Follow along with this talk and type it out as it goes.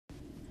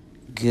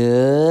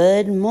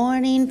Good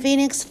morning,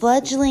 Phoenix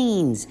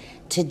fledglings.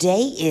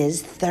 Today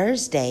is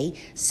Thursday,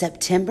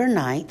 September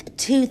 9th,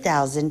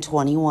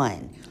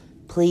 2021.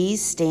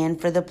 Please stand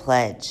for the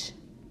pledge.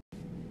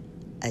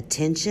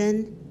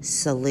 Attention,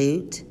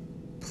 salute,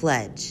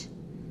 pledge.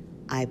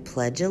 I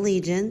pledge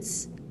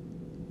allegiance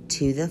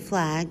to the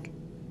flag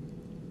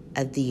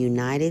of the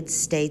United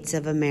States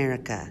of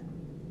America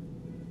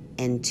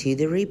and to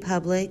the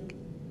republic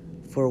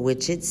for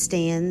which it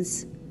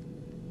stands,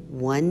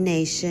 one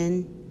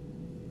nation,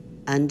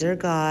 under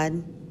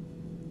God,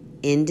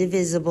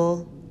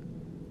 indivisible,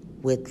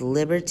 with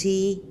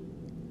liberty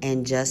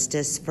and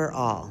justice for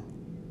all.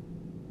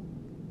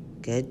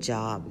 Good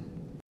job.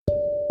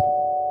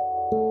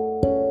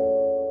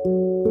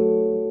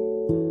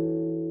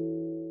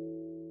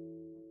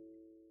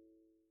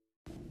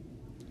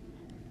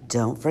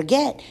 Don't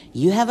forget,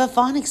 you have a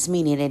phonics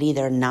meeting at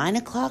either 9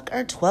 o'clock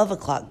or 12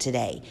 o'clock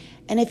today.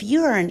 And if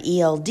you are an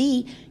ELD,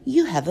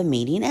 you have a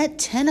meeting at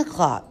 10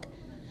 o'clock.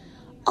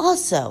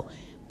 Also,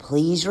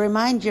 please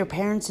remind your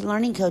parents and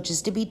learning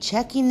coaches to be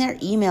checking their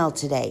email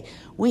today.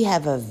 We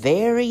have a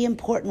very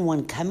important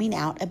one coming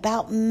out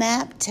about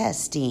MAP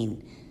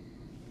testing.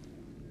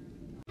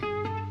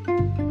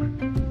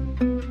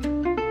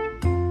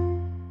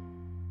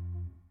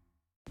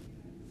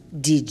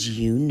 Did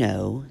you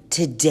know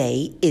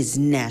today is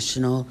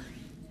National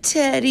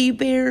Teddy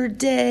Bear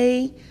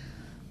Day?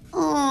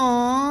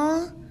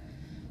 Aww.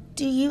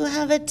 Do you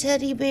have a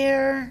teddy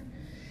bear?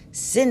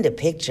 Send a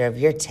picture of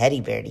your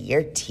teddy bear to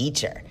your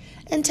teacher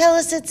and tell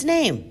us its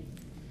name.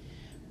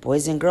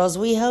 Boys and girls,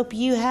 we hope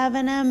you have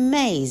an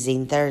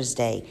amazing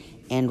Thursday,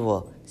 and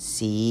we'll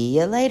see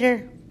you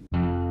later.